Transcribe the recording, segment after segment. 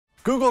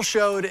Google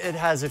showed it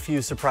has a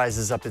few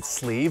surprises up its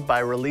sleeve by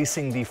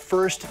releasing the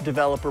first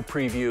developer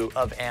preview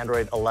of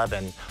Android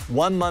 11,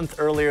 1 month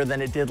earlier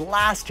than it did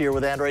last year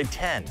with Android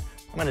 10.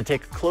 I'm going to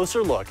take a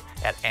closer look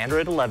at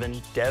Android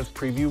 11 Dev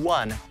Preview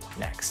 1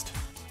 next.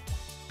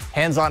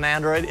 Hands on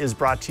Android is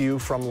brought to you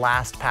from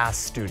LastPass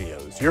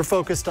Studios. You're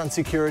focused on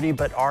security,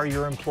 but are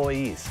your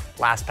employees?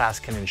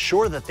 LastPass can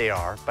ensure that they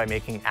are by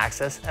making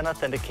access and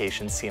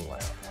authentication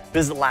seamless.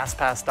 Visit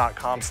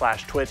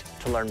lastpass.com/twit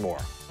to learn more.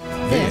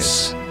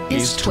 This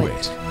is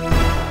Twit.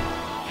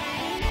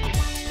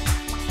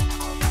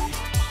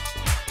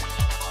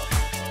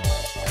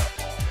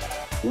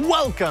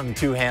 Welcome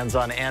to Hands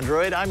on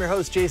Android. I'm your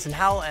host, Jason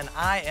Howell, and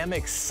I am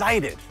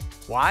excited.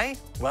 Why?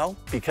 Well,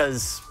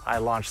 because I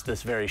launched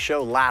this very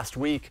show last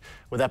week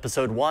with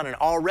episode 1, and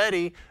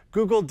already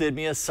Google did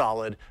me a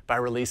solid by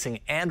releasing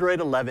Android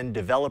 11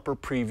 Developer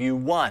Preview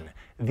 1,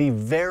 the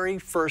very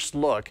first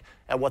look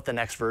at what the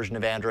next version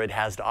of Android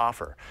has to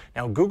offer.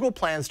 Now, Google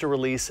plans to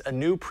release a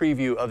new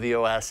preview of the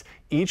OS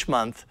each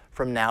month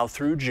from now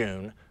through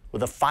June,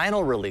 with a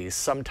final release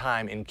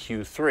sometime in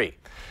Q3.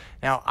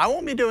 Now, I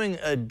won't be doing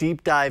a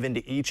deep dive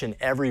into each and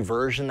every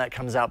version that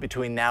comes out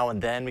between now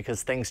and then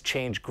because things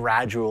change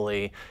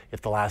gradually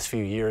if the last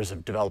few years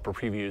of developer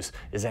previews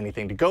is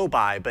anything to go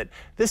by. But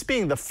this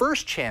being the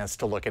first chance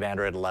to look at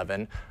Android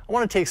 11, I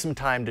want to take some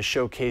time to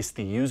showcase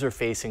the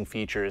user-facing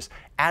features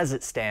as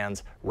it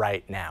stands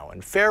right now.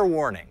 And fair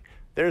warning,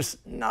 there's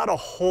not a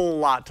whole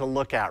lot to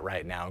look at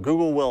right now.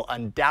 Google will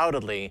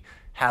undoubtedly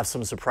have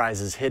some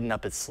surprises hidden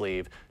up its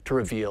sleeve to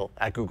reveal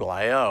at Google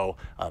I/O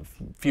a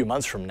few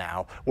months from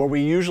now, where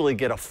we usually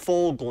get a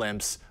full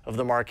glimpse of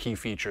the marquee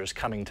features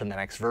coming to the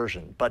next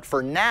version. But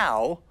for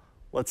now,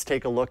 let's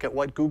take a look at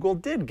what Google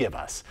did give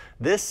us.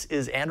 This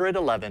is Android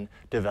 11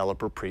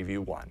 Developer Preview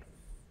 1.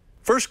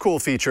 First cool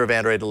feature of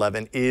Android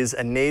 11 is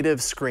a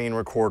native screen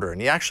recorder,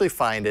 and you actually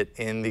find it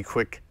in the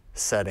quick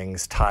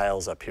settings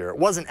tiles up here. It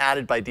wasn't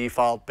added by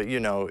default, but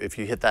you know, if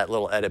you hit that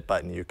little edit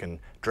button, you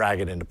can drag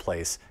it into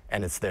place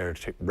and it's there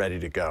ready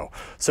to go.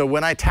 So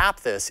when I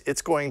tap this,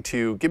 it's going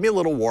to give me a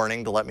little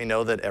warning to let me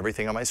know that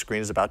everything on my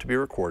screen is about to be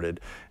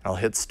recorded. And I'll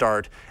hit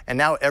start. And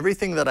now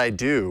everything that I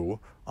do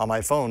on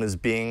my phone is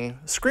being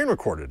screen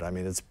recorded. I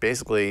mean, it's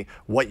basically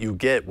what you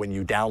get when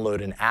you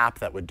download an app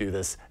that would do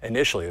this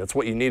initially. That's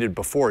what you needed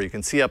before. You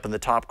can see up in the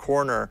top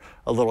corner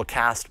a little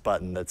cast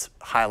button that's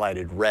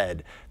highlighted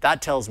red.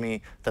 That tells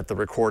me that the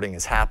recording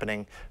is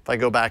happening. If I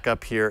go back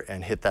up here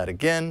and hit that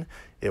again,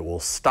 it will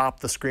stop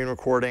the screen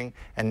recording.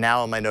 And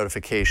now in my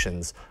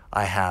notifications,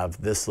 I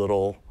have this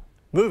little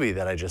movie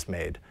that I just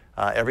made.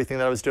 Everything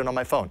that I was doing on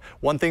my phone.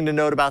 One thing to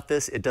note about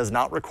this, it does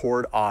not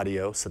record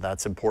audio, so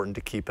that's important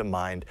to keep in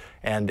mind.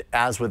 And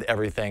as with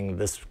everything,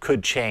 this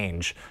could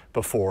change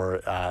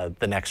before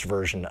the next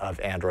version of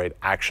Android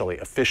actually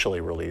officially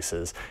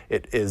releases.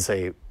 It is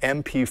a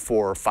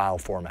MP4 file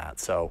format,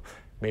 so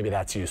maybe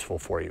that's useful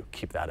for you.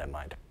 Keep that in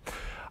mind.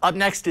 Up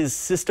next is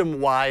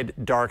system-wide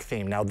dark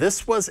theme. Now,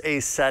 this was a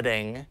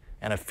setting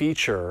and a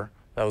feature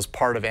that was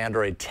part of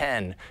Android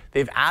 10.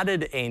 They've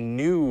added a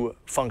new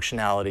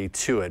functionality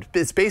to it.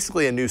 It's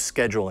basically a new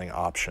scheduling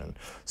option.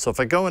 So if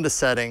I go into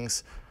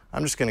settings,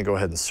 I'm just going to go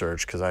ahead and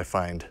search because I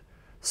find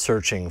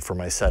searching for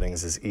my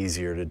settings is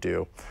easier to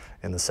do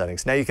in the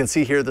settings. Now you can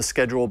see here the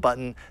schedule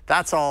button.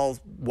 That's all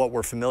what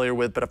we're familiar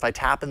with, but if I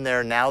tap in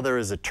there, now there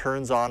is a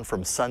turns on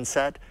from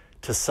sunset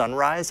to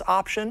sunrise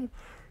option.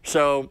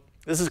 So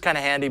this is kind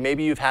of handy.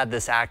 Maybe you've had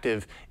this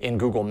active in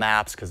Google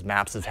Maps because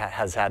Maps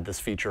has had this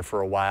feature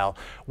for a while,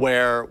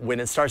 where when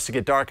it starts to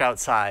get dark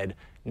outside,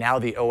 now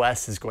the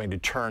OS is going to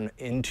turn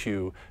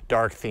into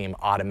dark theme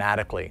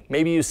automatically.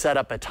 Maybe you set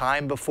up a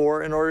time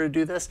before in order to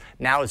do this.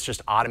 Now it's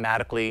just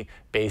automatically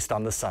based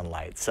on the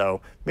sunlight.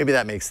 So maybe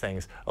that makes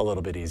things a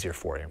little bit easier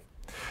for you.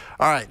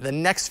 All right, the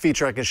next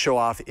feature I can show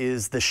off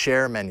is the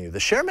share menu. The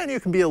share menu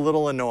can be a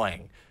little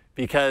annoying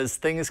because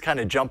things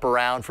kind of jump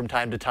around from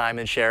time to time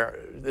in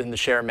the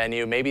share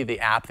menu. Maybe the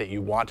app that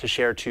you want to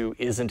share to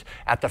isn't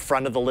at the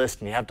front of the list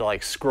and you have to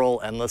like scroll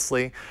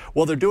endlessly.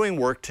 Well, they're doing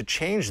work to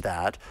change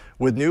that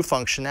with new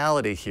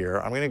functionality here.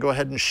 I'm going to go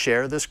ahead and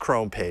share this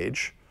Chrome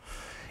page.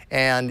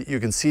 And you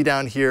can see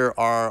down here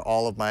are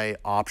all of my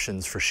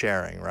options for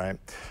sharing, right?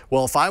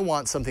 Well, if I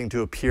want something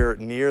to appear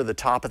near the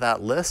top of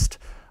that list,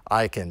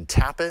 I can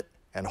tap it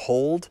and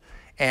hold.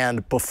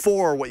 And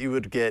before, what you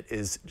would get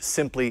is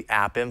simply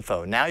app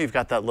info. Now you've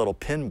got that little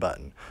pin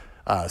button.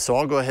 So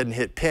I'll go ahead and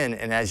hit pin,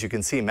 and as you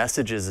can see,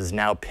 messages is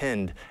now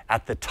pinned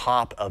at the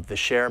top of the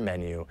share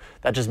menu.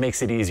 That just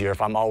makes it easier.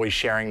 If I'm always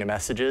sharing the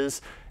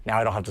messages, now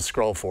I don't have to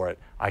scroll for it.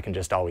 I can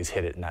just always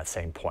hit it in that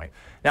same point.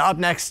 Now up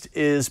next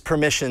is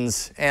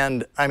permissions,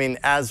 and I mean,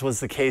 as was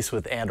the case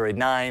with Android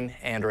 9,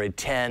 Android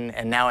 10,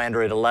 and now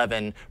Android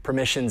 11,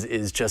 permissions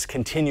is just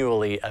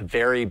continually a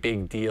very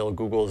big deal.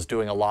 Google is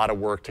doing a lot of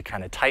work to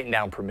kind of tighten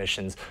down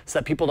permissions so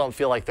that people don't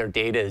feel like their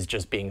data is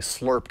just being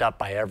slurped up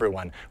by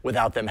everyone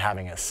without them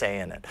having a say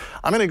in it.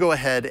 I'm going to go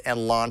ahead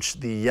and launch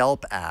the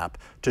Yelp app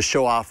to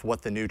show off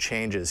what the new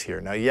change is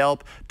here. Now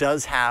Yelp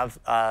does have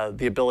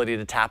the ability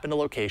to tap into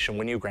location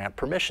when you grant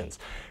permissions.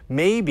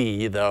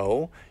 Maybe,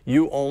 though,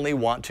 you only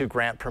want to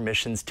grant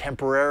permissions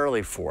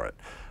temporarily for it.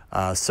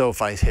 So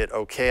if I hit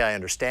OK, I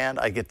understand,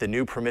 I get the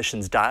new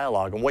permissions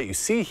dialog, and what you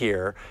see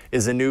here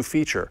is a new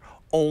feature,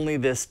 only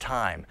this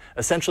time.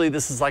 Essentially,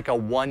 this is like a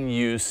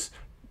one-use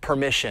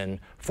permission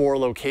for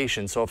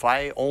location. So if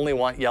I only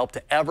want Yelp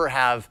to ever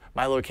have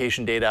my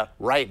location data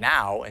right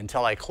now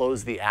until I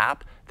close the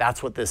app,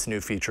 that's what this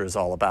new feature is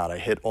all about. I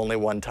hit only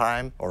one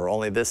time or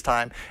only this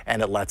time,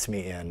 and it lets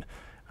me in.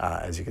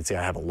 As you can see,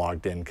 I haven't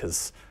logged in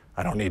because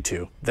I don't need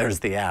to. There's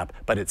the app,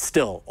 but it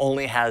still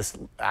only has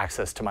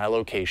access to my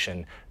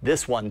location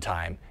this one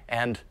time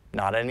and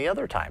not any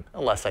other time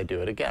unless I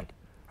do it again.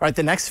 All right,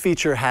 the next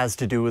feature has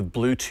to do with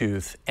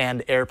Bluetooth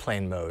and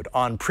airplane mode.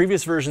 On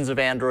previous versions of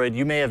Android,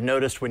 you may have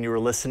noticed when you were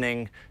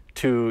listening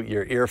to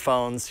your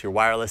earphones, your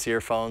wireless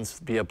earphones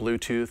via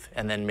Bluetooth,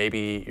 and then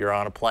maybe you're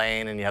on a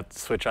plane and you have to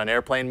switch on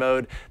airplane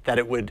mode, that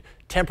it would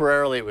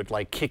temporarily, it would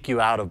like kick you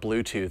out of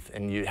Bluetooth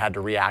and you had to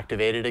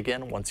reactivate it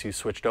again once you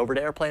switched over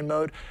to airplane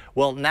mode.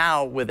 Well,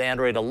 now with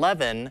Android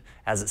 11,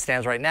 as it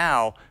stands right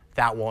now,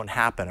 that won't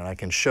happen, and I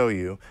can show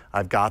you.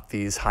 I've got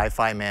these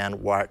Hi-Fi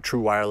Man true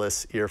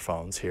wireless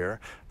earphones here.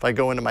 If I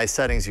go into my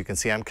settings, you can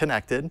see I'm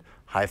connected,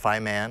 Hi-Fi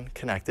Man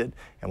connected,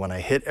 and when I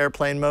hit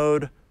airplane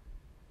mode,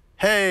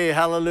 hey,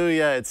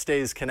 hallelujah, it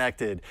stays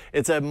connected.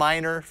 It's a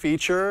minor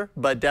feature,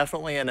 but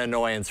definitely an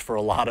annoyance for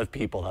a lot of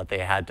people that they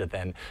had to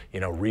then,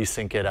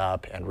 resync it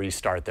up and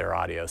restart their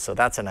audio. So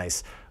that's a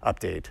nice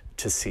update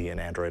to see in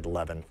Android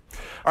 11.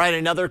 All right,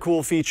 another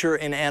cool feature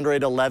in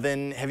Android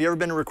 11. Have you ever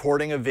been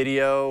recording a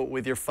video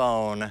with your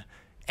phone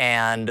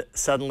and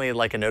suddenly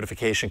like a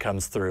notification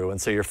comes through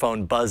and so your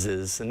phone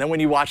buzzes, and then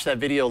when you watch that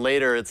video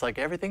later it's like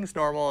everything's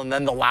normal, and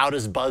then the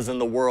loudest buzz in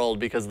the world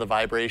because of the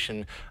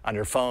vibration on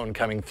your phone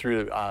coming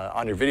through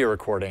on your video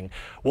recording?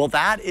 Well,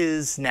 that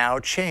is now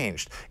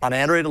changed. On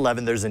Android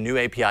 11 there's a new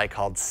API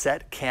called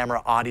Set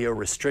Camera Audio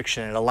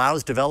Restriction. It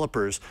allows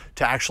developers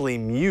to actually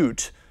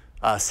mute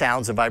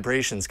sounds and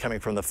vibrations coming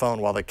from the phone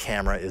while the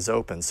camera is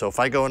open. So if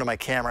I go into my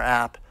camera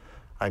app,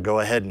 I go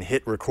ahead and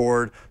hit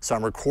record. So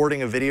I'm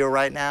recording a video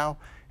right now,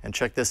 and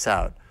check this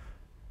out.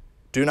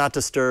 Do not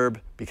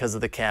disturb because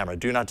of the camera.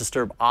 Do not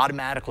disturb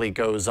automatically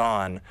goes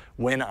on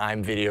when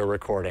I'm video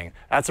recording.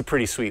 That's a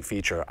pretty sweet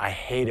feature. I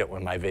hate it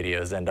when my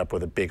videos end up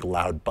with a big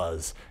loud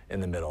buzz in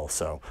the middle,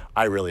 so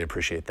I really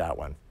appreciate that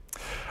one.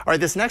 All right,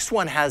 this next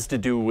one has to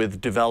do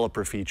with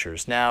developer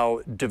features.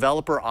 Now,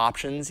 developer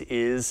options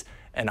is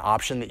an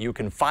option that you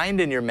can find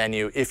in your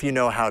menu if you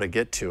know how to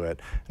get to it.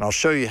 And I'll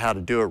show you how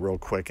to do it real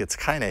quick. It's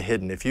kind of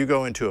hidden. If you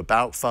go into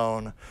About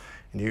Phone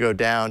and you go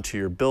down to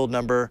your build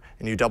number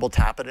and you double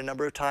tap it a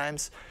number of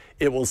times,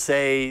 it will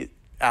say,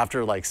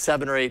 after like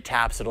 7 or 8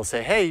 taps, it'll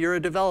say, hey, you're a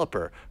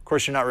developer. Of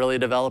course, you're not really a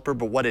developer,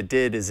 but what it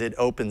did is it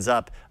opens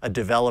up a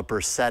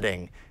developer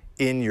setting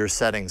in your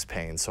settings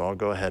pane. So I'll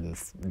go ahead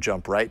and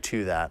jump right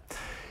to that.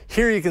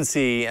 Here you can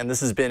see, and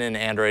this has been in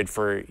Android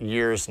for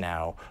years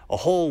now, a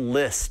whole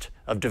list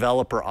of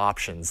developer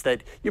options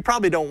that you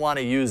probably don't want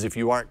to use if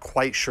you aren't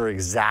quite sure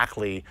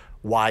exactly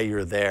why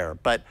you're there.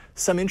 But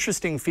some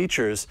interesting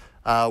features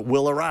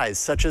will arise,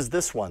 such as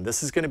this one.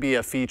 This is going to be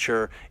a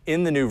feature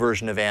in the new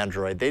version of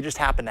Android. They just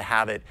happen to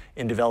have it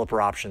in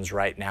developer options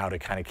right now to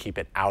kind of keep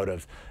it out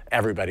of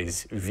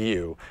everybody's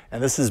view.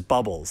 And this is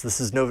bubbles. This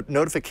is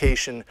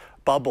notification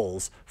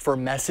bubbles for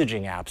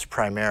messaging apps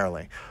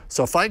primarily.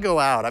 So if I go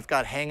out, I've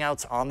got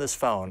Hangouts on this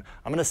phone.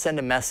 I'm going to send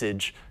a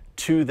message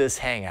to this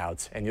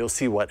Hangouts, and you'll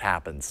see what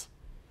happens.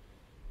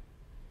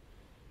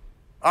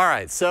 All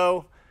right,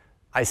 so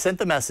I sent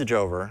the message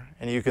over,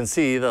 and you can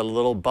see the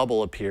little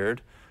bubble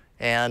appeared,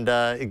 and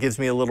it gives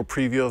me a little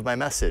preview of my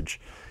message.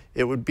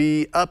 It would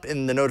be up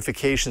in the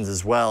notifications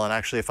as well, and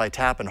actually if I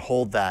tap and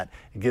hold that,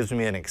 it gives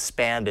me an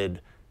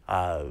expanded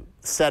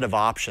set of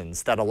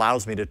options that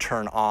allows me to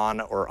turn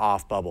on or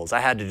off bubbles. I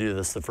had to do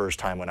this the first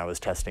time when I was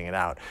testing it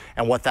out.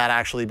 And what that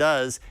actually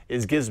does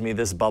is gives me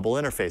this bubble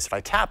interface. If I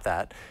tap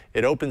that,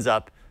 it opens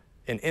up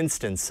an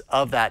instance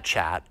of that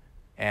chat.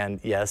 And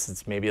yes,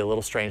 it's maybe a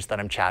little strange that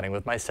I'm chatting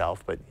with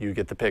myself, but you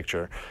get the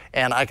picture.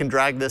 And I can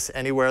drag this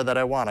anywhere that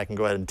I want. I can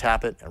go ahead and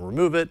tap it and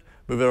remove it,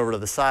 move it over to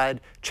the side.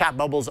 Chat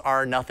bubbles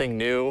are nothing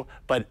new,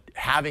 but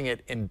having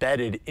it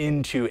embedded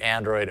into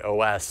Android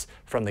OS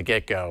from the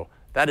get-go,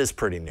 that is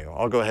pretty new.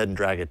 I'll go ahead and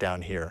drag it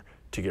down here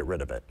to get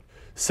rid of it.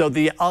 So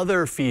the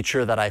other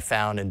feature that I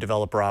found in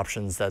developer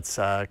options that's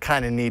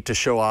kind of neat to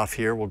show off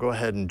here, we'll go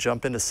ahead and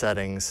jump into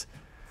settings,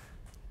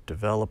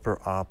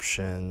 developer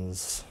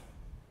options.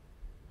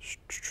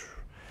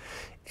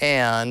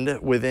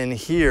 And within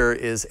here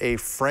is a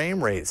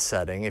frame rate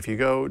setting. If you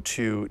go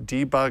to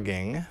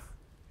debugging,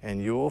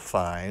 and you will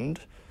find,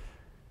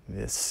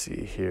 let's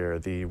see here,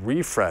 the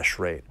refresh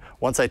rate.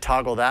 Once I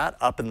toggle that,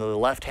 up in the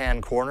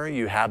left-hand corner,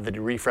 you have the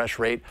refresh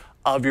rate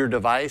of your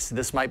device.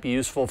 This might be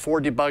useful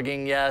for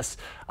debugging, yes.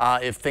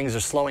 If things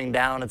are slowing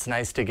down, it's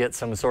nice to get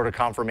some sort of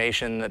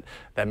confirmation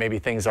that maybe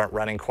things aren't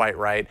running quite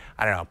right.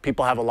 I don't know.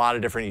 People have a lot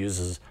of different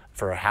uses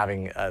for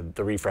having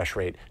the refresh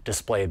rate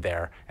displayed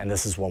there, and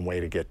this is one way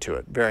to get to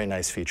it. Very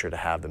nice feature to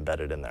have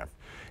embedded in there.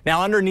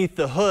 Now, underneath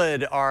the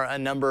hood are a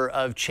number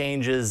of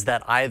changes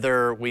that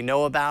either we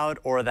know about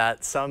or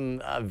that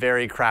some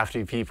very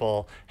crafty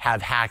people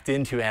have hacked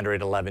into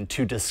Android 11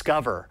 to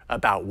discover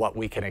about what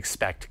we can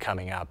expect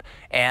coming up.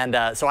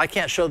 And so I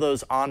can't show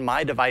those on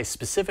my device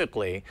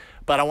specifically,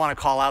 but I want to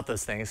call out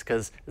those things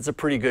because it's a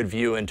pretty good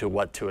view into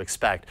what to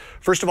expect.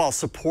 First of all,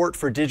 support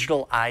for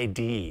digital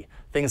ID.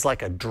 Things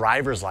like a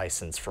driver's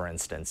license, for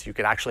instance. You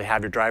could actually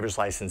have your driver's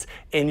license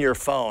in your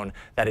phone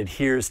that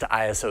adheres to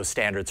ISO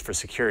standards for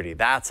security.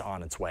 That's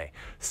on its way.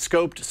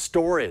 Scoped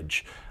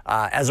storage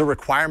as a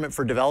requirement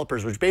for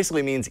developers, which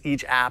basically means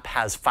each app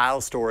has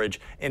file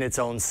storage in its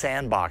own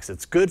sandbox.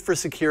 It's good for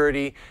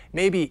security,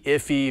 maybe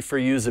iffy for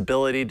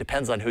usability,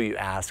 depends on who you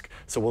ask.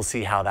 So we'll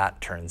see how that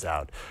turns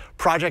out.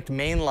 Project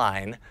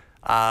Mainline,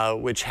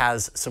 which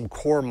has some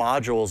core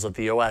modules of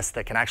the OS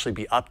that can actually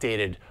be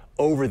updated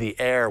over the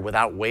air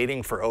without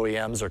waiting for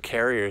OEMs or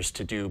carriers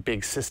to do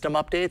big system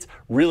updates.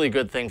 Really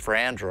good thing for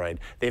Android.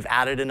 They've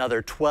added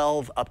another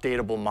 12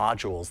 updatable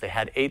modules. They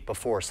had 8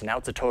 before, so now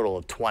it's a total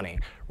of 20.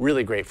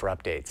 Really great for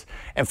updates.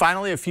 And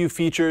finally, a few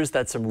features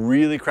that some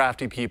really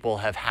crafty people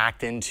have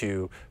hacked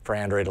into for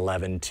Android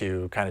 11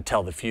 to kind of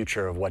tell the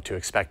future of what to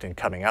expect in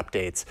coming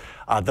updates.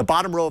 The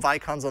bottom row of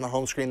icons on the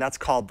home screen, that's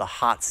called the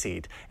hot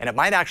seat. And it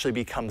might actually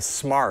become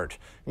smart,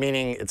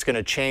 meaning it's going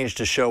to change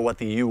to show what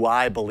the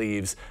UI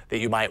believes that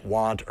you might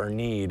want or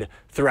need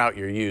throughout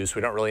your use.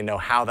 We don't really know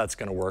how that's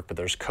going to work, but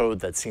there's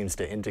code that seems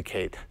to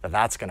indicate that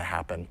that's going to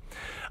happen.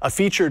 A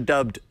feature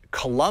dubbed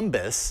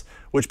Columbus,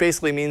 which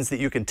basically means that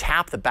you can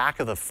tap the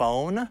back of the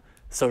phone,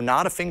 so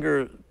not a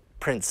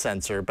fingerprint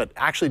sensor, but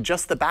actually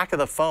just the back of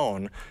the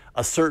phone,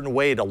 a certain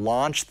way to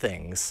launch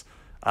things.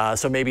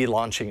 So maybe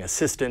launching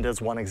Assistant as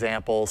one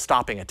example,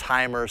 stopping a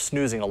timer,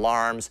 snoozing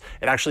alarms.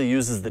 It actually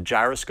uses the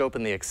gyroscope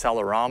and the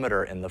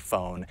accelerometer in the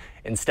phone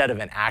instead of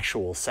an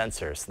actual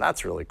sensor, so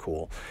that's really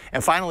cool.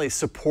 And finally,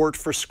 support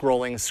for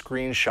scrolling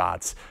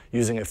screenshots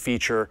using a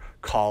feature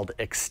called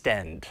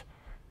Extend.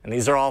 And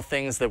these are all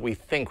things that we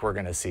think we're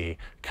going to see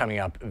coming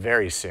up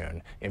very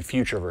soon in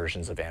future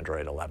versions of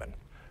Android 11.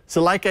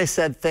 So like I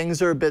said,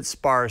 things are a bit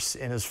sparse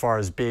in as far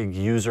as big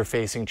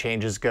user-facing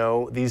changes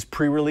go. These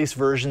pre-release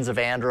versions of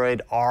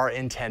Android are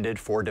intended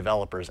for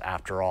developers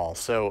after all.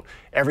 So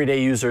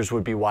everyday users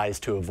would be wise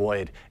to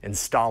avoid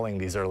installing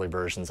these early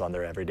versions on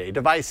their everyday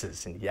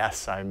devices. And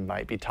yes, I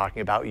might be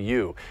talking about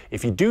you.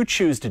 If you do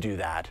choose to do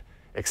that,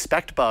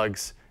 expect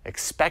bugs,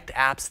 expect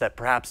apps that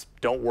perhaps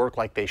don't work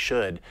like they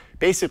should.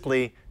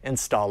 Basically,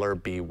 installer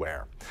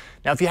beware.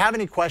 Now, if you have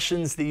any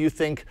questions that you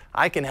think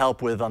I can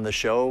help with on the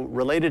show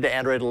related to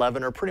Android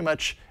 11 or pretty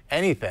much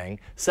anything,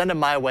 send them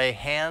my way,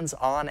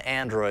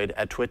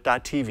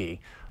 handsonandroid@twit.tv.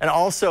 And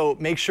also,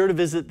 make sure to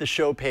visit the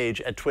show page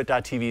at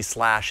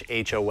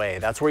twit.tv/HOA.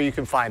 That's where you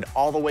can find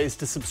all the ways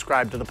to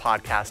subscribe to the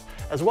podcast,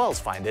 as well as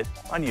find it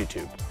on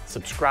YouTube.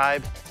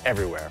 Subscribe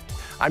everywhere.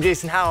 I'm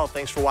Jason Howell.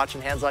 Thanks for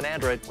watching Hands on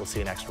Android. We'll see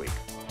you next week.